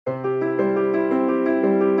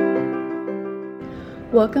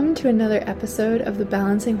Welcome to another episode of the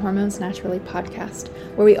Balancing Hormones Naturally podcast,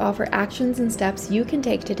 where we offer actions and steps you can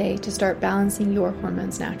take today to start balancing your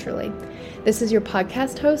hormones naturally. This is your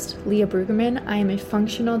podcast host, Leah Brueggemann. I am a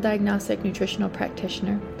functional diagnostic nutritional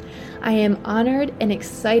practitioner. I am honored and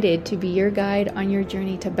excited to be your guide on your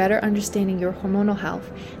journey to better understanding your hormonal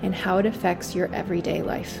health and how it affects your everyday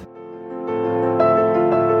life.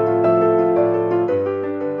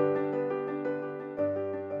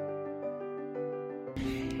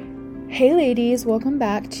 Hey ladies, welcome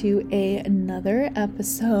back to another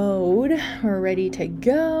episode. We're ready to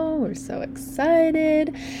go. We're so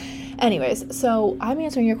excited. Anyways, so I'm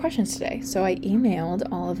answering your questions today. So I emailed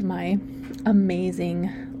all of my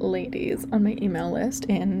amazing ladies on my email list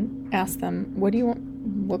and asked them,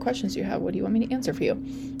 what questions do you have? What do you want me to answer for you?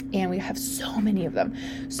 And we have so many of them.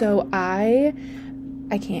 So I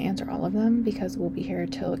can't answer all of them because we'll be here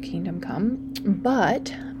till kingdom come,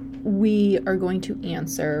 but we are going to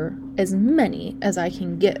answer as many as I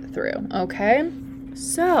can get through, okay?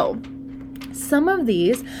 So, some of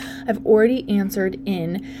these I've already answered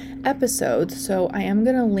in episodes, so I am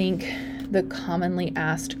going to link the commonly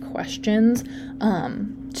asked questions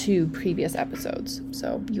to previous episodes,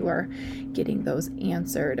 so you are getting those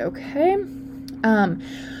answered, okay?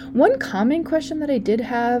 One common question that I did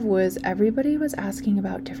have was everybody was asking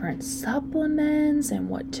about different supplements and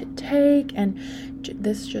what to take, and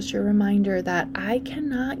this is just your reminder that I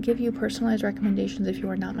cannot give you personalized recommendations if you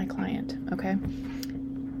are not my client, okay?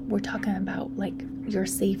 We're talking about like your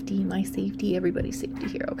safety, my safety, everybody's safety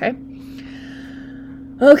here, okay?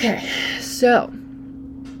 Okay, so,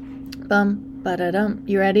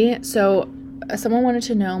 you ready? So, someone wanted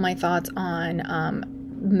to know my thoughts on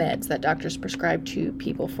meds that doctors prescribe to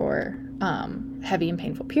people for heavy and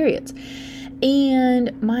painful periods.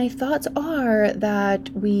 And my thoughts are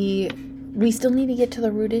that we still need to get to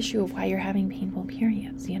the root issue of why you're having painful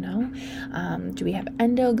periods, you know? Do we have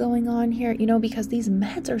endo going on here? You know, because these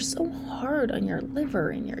meds are so hard on your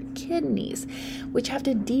liver and your kidneys, which have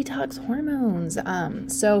to detox hormones.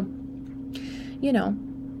 So, you know,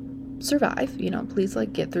 survive, you know, please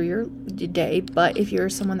like get through your day. But if you're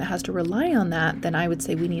someone that has to rely on that, then I would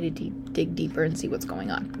say we need to dig deeper and see what's going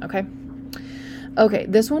on. Okay,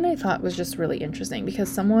 this one I thought was just really interesting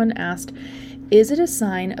because someone asked, is it a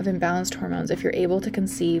sign of imbalanced hormones if you're able to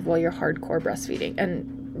conceive while you're hardcore breastfeeding?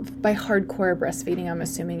 And by hardcore breastfeeding, I'm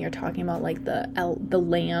assuming you're talking about like the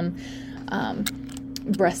lamb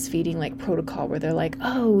breastfeeding like protocol where they're like,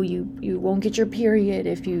 oh, you won't get your period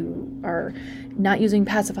if you are not using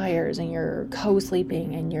pacifiers and you're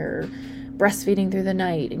co-sleeping and you're breastfeeding through the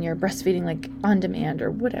night and you're breastfeeding like on demand or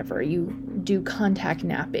whatever, you do contact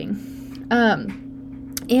napping.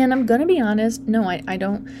 And I'm gonna be honest, no, I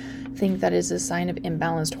don't think that is a sign of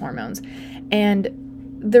imbalanced hormones. And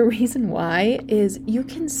the reason why is you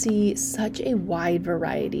can see such a wide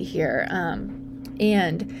variety here.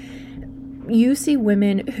 And you see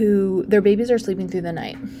women who their babies are sleeping through the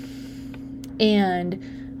night and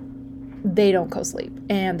they don't co-sleep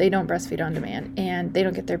and they don't breastfeed on demand and they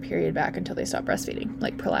don't get their period back until they stop breastfeeding.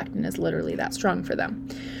 Like prolactin is literally that strong for them.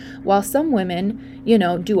 While some women, you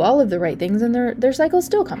know, do all of the right things and their cycle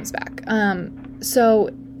still comes back. So,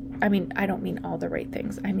 I mean, I don't mean all the right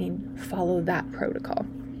things. I mean, follow that protocol.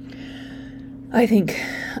 I think,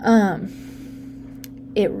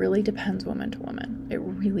 it really depends woman to woman. It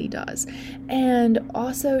really does. And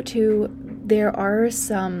also too, there is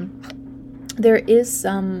some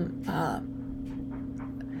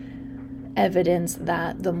evidence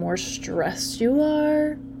that the more stressed you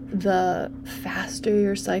are, the faster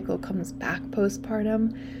your cycle comes back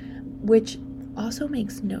postpartum, which also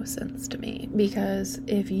makes no sense to me because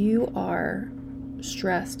if you are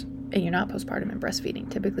stressed and you're not postpartum and breastfeeding,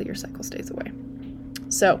 typically your cycle stays away.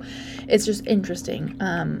 So it's just interesting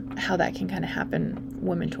how that can kind of happen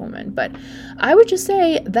woman to woman. But I would just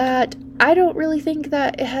say that I don't really think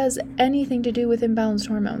that it has anything to do with imbalanced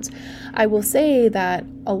hormones. I will say that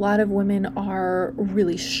a lot of women are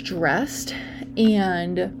really stressed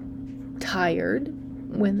and tired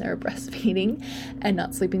when they're breastfeeding and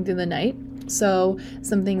not sleeping through the night. So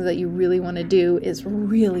some things that you really want to do is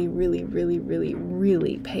really, really, really, really,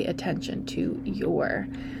 really pay attention to your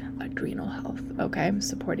adrenal health, okay?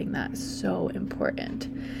 Supporting that is so important.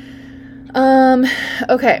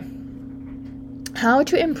 Okay. How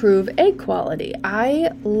to improve egg quality?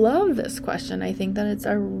 I love this question. I think that it's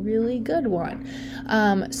a really good one.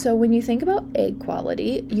 So when you think about egg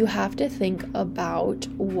quality, you have to think about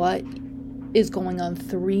what is going on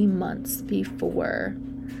 3 months before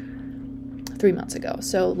 3 months ago.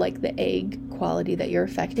 So like the egg quality that you're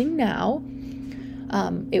affecting now,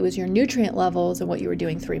 it was your nutrient levels and what you were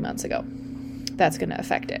doing 3 months ago. that's going to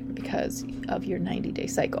affect it because of your 90-day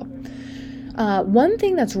cycle. One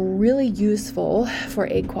thing that's really useful for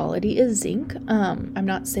egg quality is zinc. I'm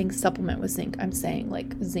not saying supplement with zinc. I'm saying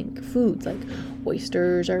like zinc foods, like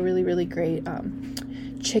oysters are really, really great.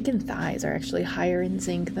 Chicken thighs are actually higher in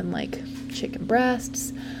zinc than like chicken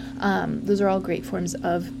breasts. Those are all great forms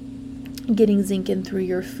of getting zinc in through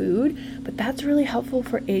your food, but that's really helpful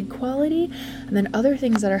for egg quality. And then other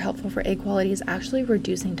things that are helpful for egg quality is actually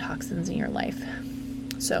reducing toxins in your life.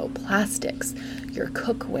 So plastics, your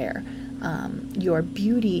cookware, your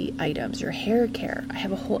beauty items, your hair care. I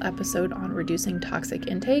have a whole episode on reducing toxic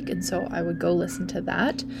intake, and so I would go listen to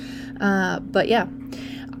that. But yeah,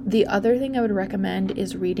 the other thing I would recommend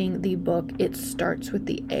is reading the book It Starts with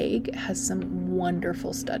the Egg. It has some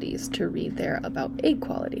wonderful studies to read there about egg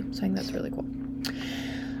quality. So I think that's really cool.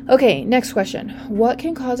 Okay, next question. What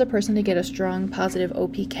can cause a person to get a strong positive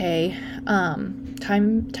OPK,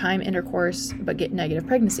 time intercourse, but get negative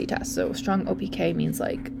pregnancy tests? So strong OPK means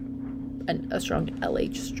like a strong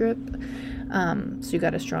LH strip. So you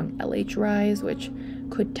got a strong LH rise, which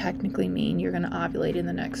could technically mean you're going to ovulate in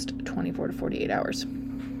the next 24 to 48 hours.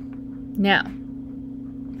 Now,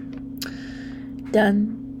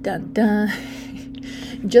 dun.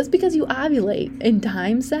 Just because you ovulate and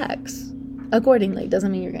time sex accordingly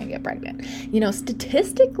doesn't mean you're going to get pregnant.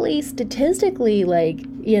 Statistically, like,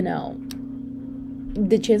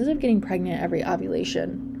 the chances of getting pregnant every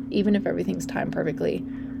ovulation, even if everything's timed perfectly,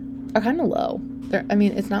 are kind of low.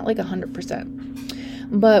 It's not like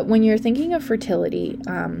 100%. But when you're thinking of fertility,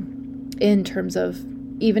 in terms of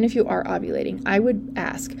even if you are ovulating, I would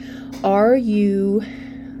ask, are you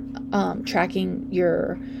tracking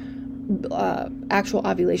your actual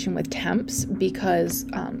ovulation with temps? Because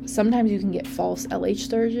sometimes you can get false LH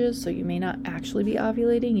surges, so you may not actually be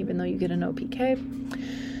ovulating even though you get an OPK.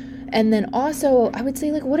 And then also, I would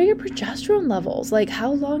say, like, what are your progesterone levels? Like, how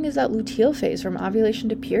long is that luteal phase from ovulation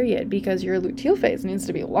to period? Because your luteal phase needs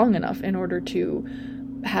to be long enough in order to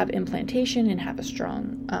have implantation and have a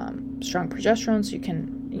strong progesterone, so you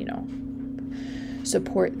can,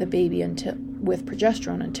 support the baby with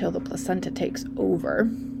progesterone until the placenta takes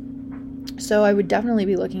over. So I would definitely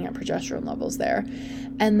be looking at progesterone levels there.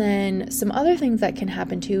 And then some other things that can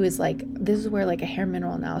happen too is like, this is where like a hair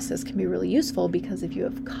mineral analysis can be really useful, because if you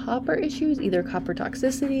have copper issues, either copper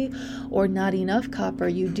toxicity or not enough copper,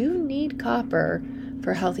 you do need copper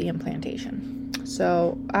for healthy implantation.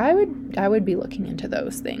 So I would be looking into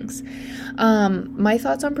those things. My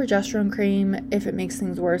thoughts on progesterone cream, if it makes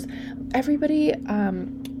things worse, everybody,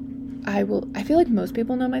 I feel like most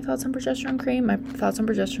people know my thoughts on progesterone cream. My thoughts on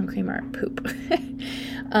progesterone cream are poop.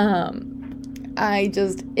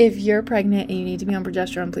 If you're pregnant and you need to be on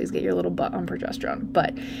progesterone, please get your little butt on progesterone.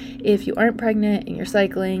 But if you aren't pregnant and you're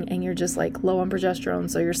cycling and you're just like low on progesterone,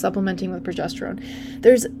 so you're supplementing with progesterone,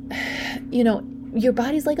 there's, your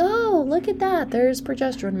body's like, oh, look at that, there's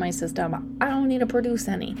progesterone in my system, I don't need to produce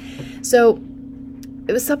any. So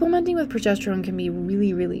supplementing with progesterone can be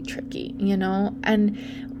really, really tricky, and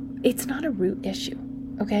it's not a root issue.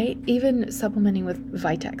 Okay, even supplementing with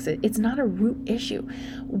Vitex, it's not a root issue.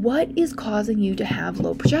 What is causing you to have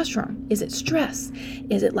low progesterone? Is it stress?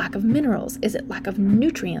 Is it lack of minerals? Is it lack of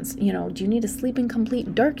nutrients? Do you need to sleep in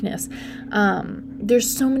complete darkness? There's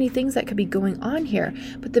so many things that could be going on here.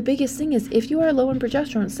 But the biggest thing is, if you are low in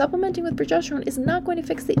progesterone, supplementing with progesterone is not going to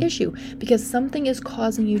fix the issue, because something is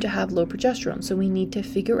causing you to have low progesterone. So we need to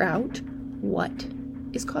figure out what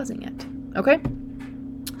is causing it. Okay?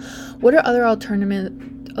 What are other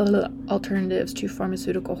alternatives to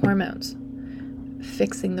pharmaceutical hormones?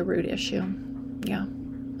 Fixing the root issue. Yeah,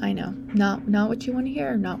 I know. Not what you want to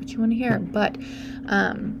hear. But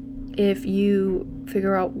if you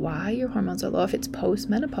figure out why your hormones are low, if it's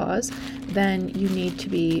post-menopause, then you need to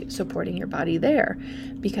be supporting your body there,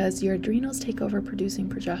 because your adrenals take over producing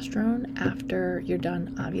progesterone after you're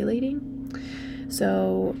done ovulating.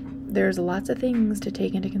 So there's lots of things to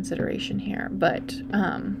take into consideration here. But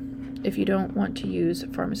if you don't want to use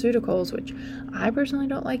pharmaceuticals, which I personally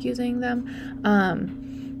don't like using them,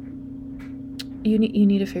 you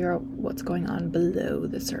need to figure out what's going on below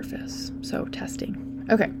the surface. So testing.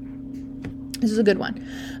 Okay, this is a good one.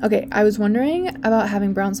 Okay, I was wondering about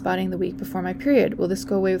having brown spotting the week before my period. Will this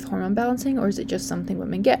go away with hormone balancing, or is it just something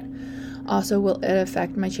women get? Also, will it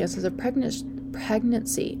affect my chances of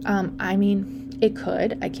pregnancy? It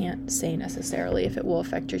could. I can't say necessarily if it will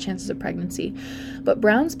affect your chances of pregnancy. But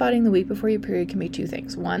brown spotting the week before your period can be two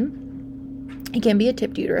things. One, it can be a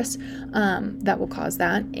tipped uterus that will cause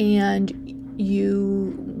that. And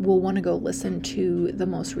you will want to go listen to the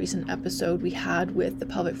most recent episode we had with the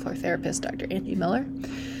pelvic floor therapist, Dr. Angie Miller.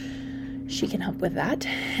 she can help with that.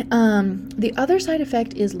 The other side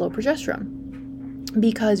effect is low progesterone.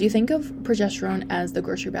 Because you think of progesterone as the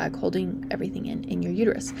grocery bag holding everything in your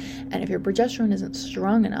uterus. And if your progesterone isn't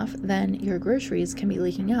strong enough, then your groceries can be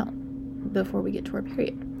leaking out before we get to our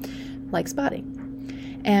period, like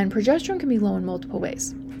spotting. And progesterone can be low in multiple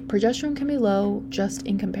ways. Progesterone can be low just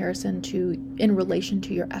in relation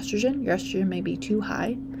to your estrogen. Your estrogen may be too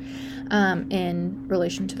high in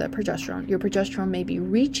relation to that progesterone. Your progesterone may be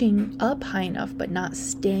reaching up high enough, but not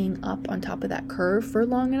staying up on top of that curve for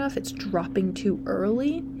long enough. It's dropping too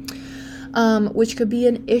early, which could be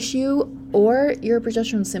an issue, or your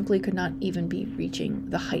progesterone simply could not even be reaching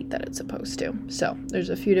the height that it's supposed to. So there's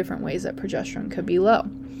a few different ways that progesterone could be low.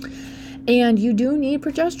 And you do need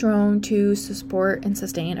progesterone to support and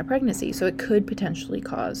sustain a pregnancy, so it could potentially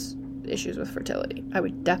cause issues with fertility. I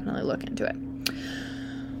would definitely look into it.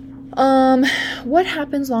 What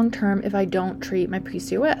happens long term if I don't treat my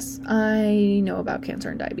PCOS? I know about cancer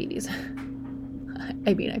and diabetes.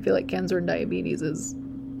 I mean, I feel like cancer and diabetes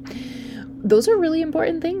those are really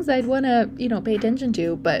important things I'd want to, pay attention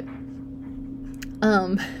to, but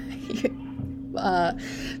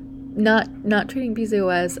not treating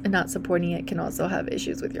PCOS and not supporting it can also have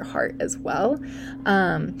issues with your heart as well.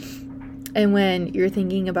 And when you're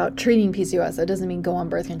thinking about treating PCOS, that doesn't mean go on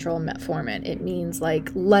birth control and metformin. It means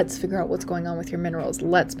let's figure out what's going on with your minerals.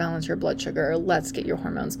 Let's balance your blood sugar. Let's get your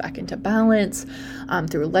hormones back into balance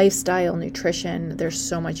through lifestyle, nutrition. There's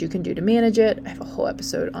so much you can do to manage it. I have a whole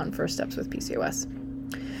episode on first steps with PCOS.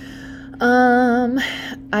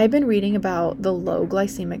 I've been reading about the low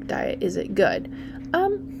glycemic diet. Is it good?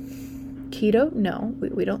 Keto? No,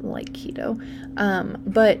 we don't like keto.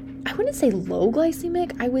 But I wouldn't say low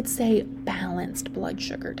glycemic. I would say balanced blood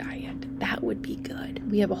sugar diet. That would be good.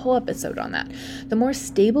 We have a whole episode on that. The more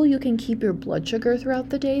stable you can keep your blood sugar throughout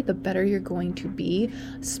the day, the better you're going to be,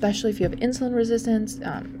 especially if you have insulin resistance,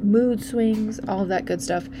 mood swings, all of that good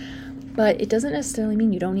stuff. But it doesn't necessarily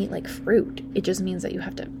mean you don't eat fruit. It just means that you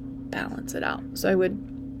have to balance it out. So I would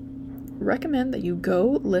recommend that you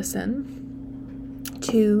go listen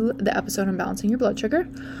to the episode on balancing your blood sugar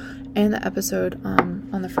and the episode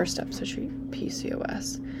on the first steps to treat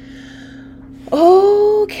PCOS.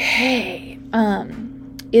 Okay.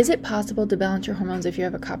 Is it possible to balance your hormones if you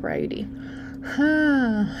have a copper IUD?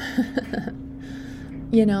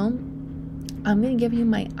 I'm going to give you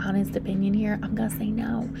my honest opinion here. I'm going to say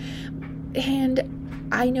no. And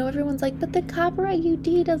I know everyone's like, but the copper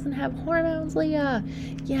IUD doesn't have hormones, Leah.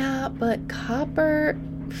 Yeah, but copper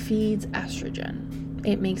feeds estrogen.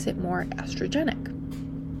 It makes it more estrogenic.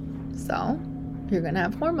 So you're going to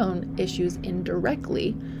have hormone issues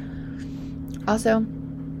indirectly. Also,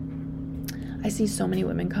 I see so many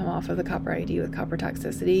women come off of the copper IUD with copper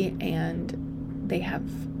toxicity, and they have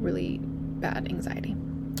really bad anxiety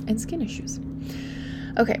and skin issues.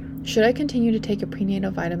 Okay, should I continue to take a prenatal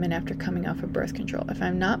vitamin after coming off of birth control if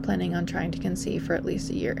I'm not planning on trying to conceive for at least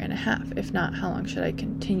a year and a half? If not, how long should I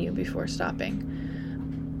continue before stopping?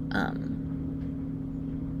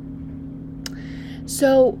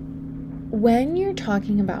 So when you're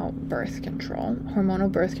talking about birth control, hormonal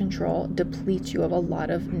birth control depletes you of a lot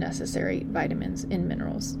of necessary vitamins and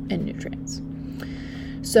minerals and nutrients.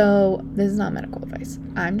 So this is not medical advice.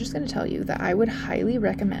 I'm just going to tell you that I would highly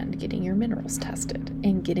recommend getting your minerals tested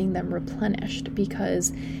and getting them replenished,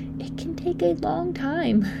 because it can take a long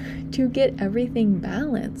time to get everything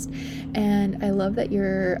balanced. And I love that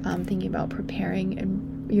you're thinking about preparing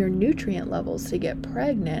your nutrient levels to get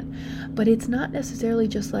pregnant, but it's not necessarily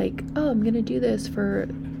just I'm going to do this for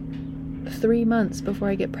 3 months before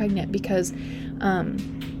I get pregnant, because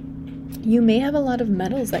you may have a lot of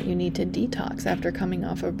metals that you need to detox after coming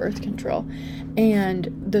off of birth control. And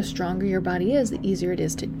the stronger your body is, the easier it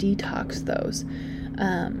is to detox those.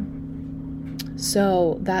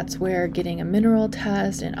 So that's where getting a mineral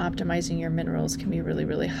test and optimizing your minerals can be really,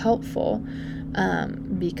 really helpful,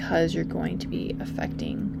 because you're going to be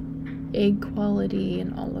affecting egg quality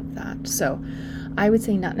and all of that. So I would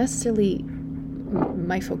say not necessarily,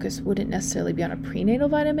 my focus wouldn't necessarily be on a prenatal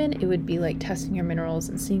vitamin. It would be testing your minerals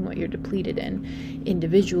and seeing what you're depleted in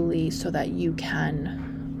individually, so that you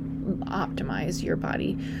can optimize your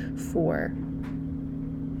body for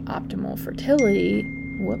optimal fertility.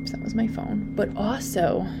 Whoops, that was my phone. But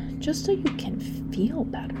also just so you can feel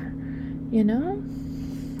better,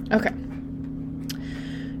 Okay.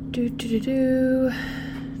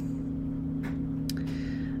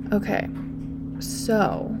 Okay,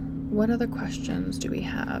 so what other questions do we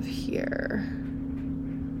have here?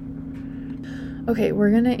 Okay,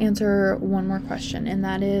 we're going to answer one more question, and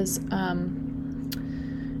that is,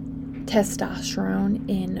 testosterone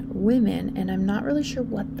in women, and I'm not really sure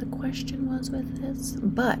what the question was with this,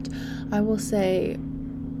 but I will say,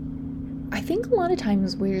 I think a lot of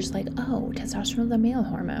times we're just like, oh, testosterone is a male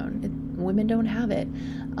hormone. Women don't have it.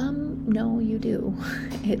 No, you do.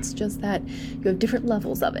 It's just that you have different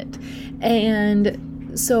levels of it.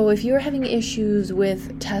 And so if you're having issues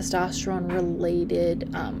with testosterone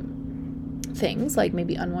related things like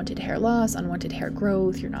maybe unwanted hair loss, unwanted hair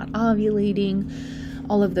growth, you're not ovulating,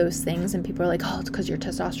 all of those things, and people are like, oh, it's because your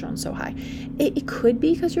testosterone's so high. It could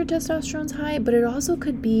be because your testosterone's high, but it also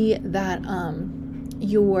could be that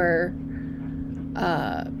your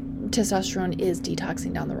testosterone is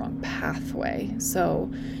detoxing down the wrong pathway.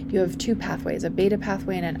 So you have two pathways, a beta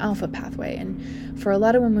pathway and an alpha pathway. And for a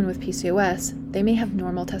lot of women with PCOS, they may have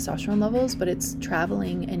normal testosterone levels, but it's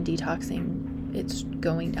traveling and detoxing. It's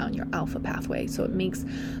going down your alpha pathway. So it makes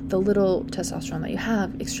the little testosterone that you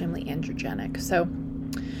have extremely androgenic. So,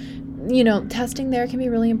 testing there can be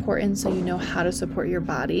really important so you know how to support your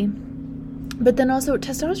body. But then also,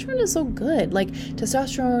 testosterone is so good. Like,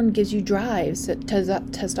 testosterone gives you drives.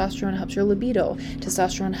 Testosterone helps your libido.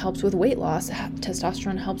 Testosterone helps with weight loss.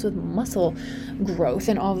 Testosterone helps with muscle growth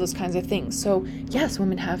and all of those kinds of things. So, yes,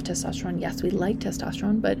 women have testosterone. Yes, we like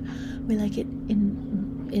testosterone, but we like it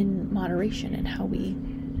in moderation and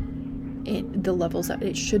the levels that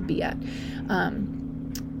it should be at.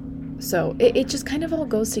 So it just kind of all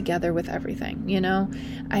goes together with everything,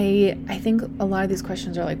 I think a lot of these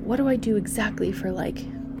questions are like, what do I do exactly for like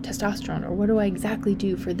testosterone, or what do I exactly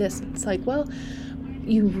do for this? It's like, well,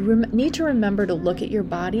 you need to remember to look at your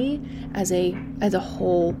body as a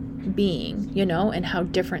whole being, and how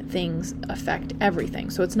different things affect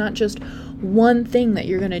everything. So it's not just one thing that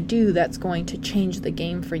you're going to do that's going to change the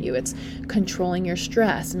game for you. It's controlling your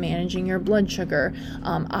stress, managing your blood sugar,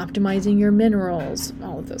 optimizing your minerals,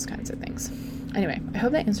 all of those kinds of things. Anyway, I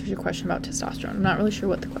hope that answers your question about testosterone. I'm not really sure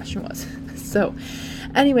what the question was. So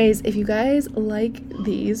anyways, if you guys like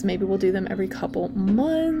these, maybe we'll do them every couple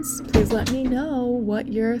months. Please let me know what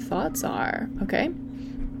your thoughts are, okay?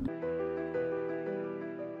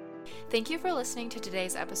 Thank you for listening to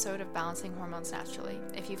today's episode of Balancing Hormones Naturally.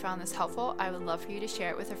 If you found this helpful, I would love for you to share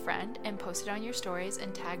it with a friend and post it on your stories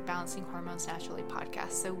and tag Balancing Hormones Naturally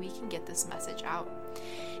podcast so we can get this message out.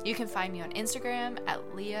 You can find me on Instagram at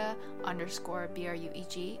Leah_BRUEG,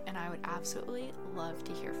 and I would absolutely love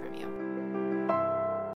to hear from you.